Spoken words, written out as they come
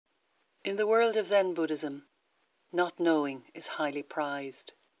In the world of Zen Buddhism, not knowing is highly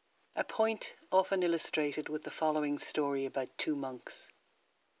prized, a point often illustrated with the following story about two monks.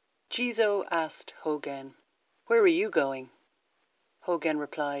 Jizo asked Hogen, "Where are you going?" Hogen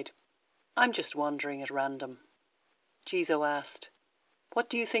replied, "I'm just wandering at random." Jizo asked, "What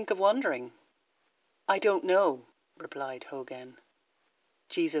do you think of wandering?" "I don't know," replied Hogen.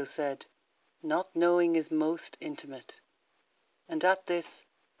 Jizo said, "Not knowing is most intimate." And at this,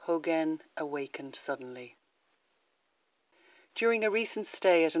 Hogen awakened suddenly. During a recent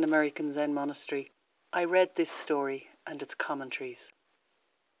stay at an American Zen monastery, I read this story and its commentaries.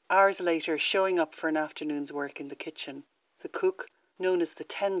 Hours later, showing up for an afternoon's work in the kitchen, the cook, known as the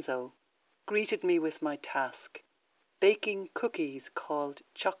Tenzo, greeted me with my task, baking cookies called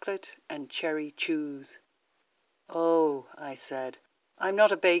chocolate and cherry chews. "Oh," I said, "I'm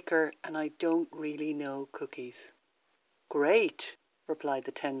not a baker and I don't really know cookies." "Great," replied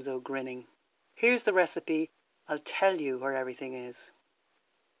the Tenzo, grinning. "Here's the recipe. I'll tell you where everything is."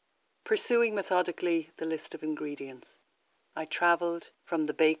 Pursuing methodically the list of ingredients, I travelled from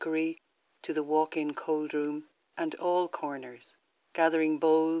the bakery to the walk-in cold room and all corners, gathering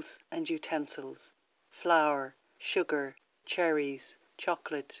bowls and utensils, flour, sugar, cherries,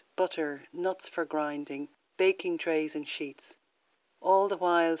 chocolate, butter, nuts for grinding, baking trays and sheets, all the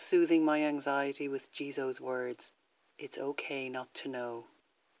while soothing my anxiety with Jizo's words, "It's okay not to know."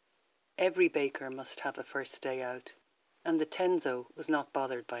 Every baker must have a first day out, and the Tenzo was not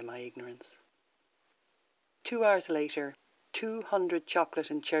bothered by my ignorance. 2 hours later, 200 chocolate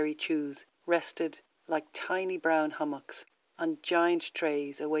and cherry chews rested like tiny brown hummocks on giant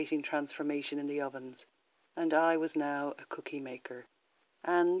trays awaiting transformation in the ovens, and I was now a cookie maker,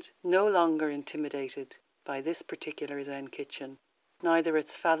 and no longer intimidated by this particular Zen kitchen, neither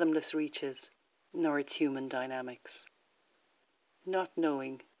its fathomless reaches nor its human dynamics. Not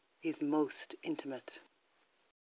knowing is most intimate.